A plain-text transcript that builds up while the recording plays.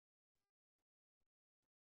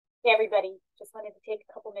Hey everybody, just wanted to take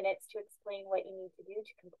a couple minutes to explain what you need to do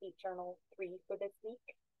to complete Journal 3 for this week.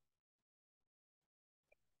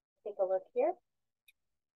 Take a look here.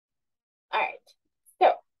 All right,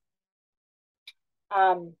 so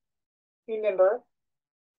remember,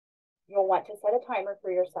 you'll want to set a timer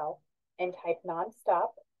for yourself and type nonstop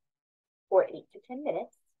for 8 to 10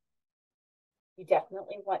 minutes. You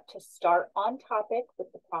definitely want to start on topic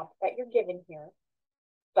with the prompt that you're given here,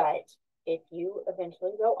 but if you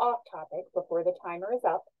eventually go off topic before the timer is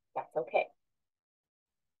up, that's okay.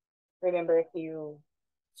 Remember, if you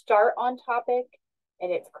start on topic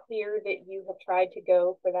and it's clear that you have tried to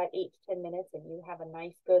go for that 8 to 10 minutes and you have a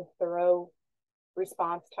nice, good, thorough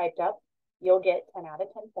response typed up, you'll get 10 out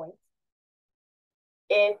of 10 points.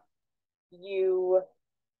 If you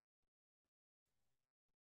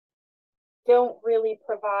don't really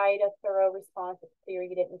provide a thorough response, it's clear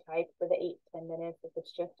you didn't type for the 8 to 10 minutes, if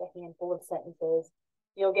it's just a handful of sentences,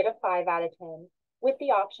 you'll get a 5 out of 10 with the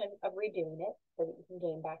option of redoing it so that you can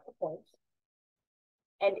gain back the points.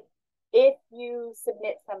 And if you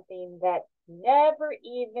submit something that never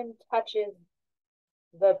even touches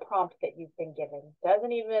the prompt that you've been given,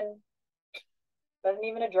 doesn't even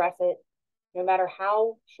address it, no matter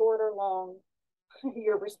how short or long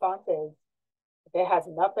your response is, if it has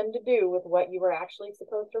nothing to do with what you were actually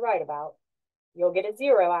supposed to write about, you'll get a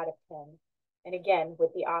 0 out of 10. And again,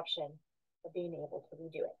 with the option of being able to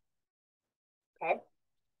redo it. Okay?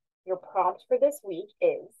 Your prompt for this week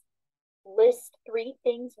is list 3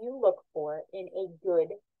 things you look for in a good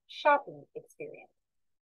shopping experience.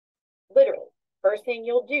 Literally, first thing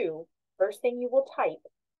you will type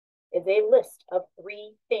is a list of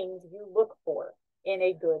 3 things you look for in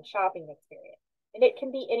a good shopping experience. And it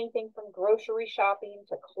can be anything from grocery shopping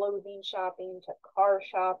to clothing shopping to car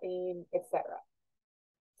shopping, etc.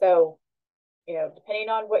 So, depending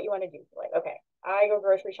on what you want to do, like, okay, I go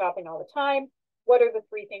grocery shopping all the time. What are the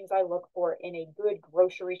 3 things I look for in a good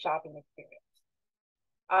grocery shopping experience?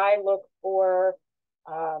 I look for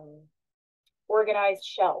organized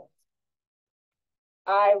shelves.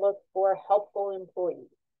 I look for helpful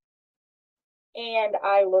employees. And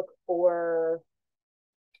I look for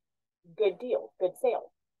good deals, good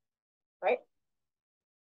sales, right?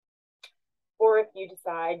 Or if you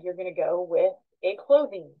decide you're going to go with a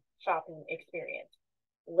clothing shopping experience,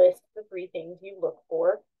 list the 3 things you look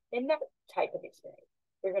for in that type of experience.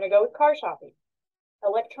 You're going to go with car shopping,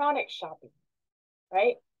 electronics shopping,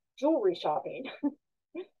 right? Jewelry shopping.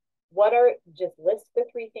 Just list the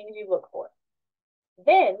 3 things you look for.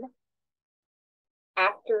 Then,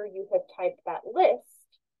 after you have typed that list,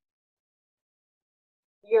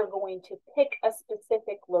 you're going to pick a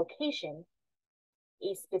specific location,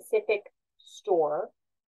 a specific store,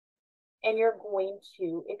 and you're going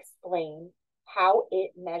to explain how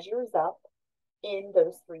it measures up in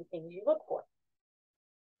those 3 things you look for.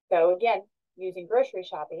 So again, using grocery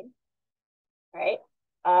shopping, right?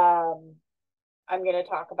 I'm going to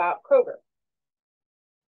talk about Kroger.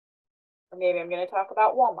 Or maybe I'm going to talk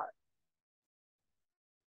about Walmart.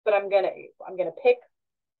 But I'm going to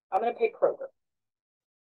pick Kroger.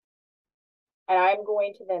 And I'm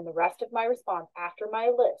going to then, the rest of my response after my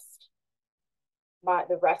list,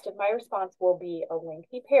 the rest of my response will be a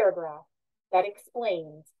lengthy paragraph that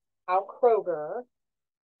explains how Kroger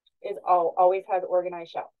always has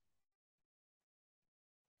organized shelves.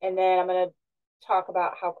 And then I'm going to talk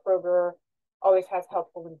about how Kroger always has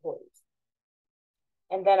helpful employees.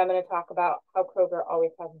 And then I'm going to talk about how Kroger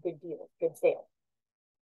always has good deals, good sales.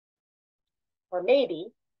 Or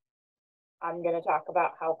maybe I'm going to talk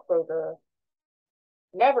about how Kroger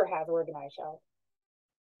never has organized shelves.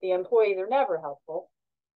 The employees are never helpful,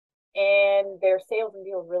 and their sales and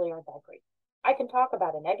deals really aren't that great. I can talk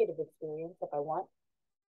about a negative experience if I want.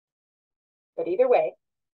 But either way,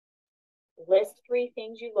 list 3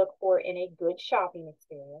 things you look for in a good shopping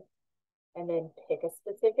experience, and then pick a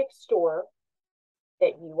specific store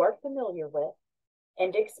that you are familiar with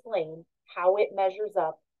and explain how it measures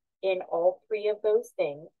up in all 3 of those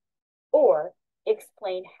things, or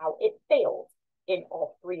explain how it fails in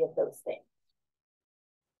all 3 of those things.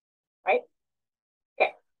 Right?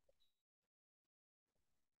 Okay.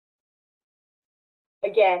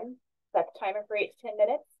 Again, set the timer for 8 to 10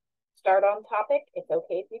 minutes. Start on topic. It's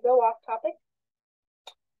okay if you go off topic.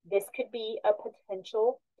 This could be a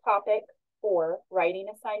potential topic for writing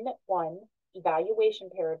assignment 1, evaluation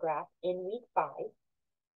paragraph in week 5.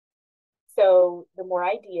 So the more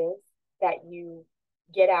ideas that you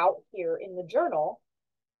get out here in the journal,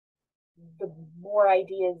 the more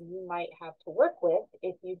ideas you might have to work with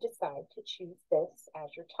if you decide to choose this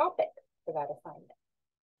as your topic for that assignment.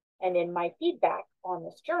 And in my feedback on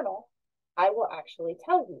this journal, I will actually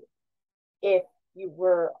tell you if you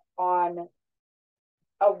were on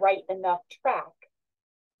a right enough track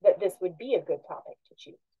that this would be a good topic to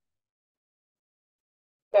choose.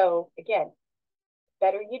 So again,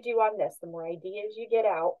 better you do on this, the more ideas you get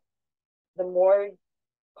out, the more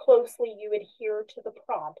closely you adhere to the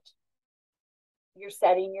prompt, you're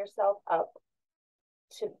setting yourself up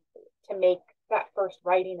to make that first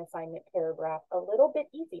writing assignment paragraph a little bit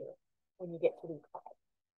easier when you get to week 5.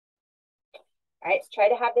 All right, so try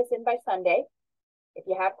to have this in by Sunday. If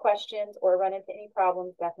you have questions or run into any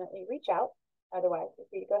problems, definitely reach out. Otherwise, feel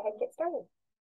free to go ahead and get started.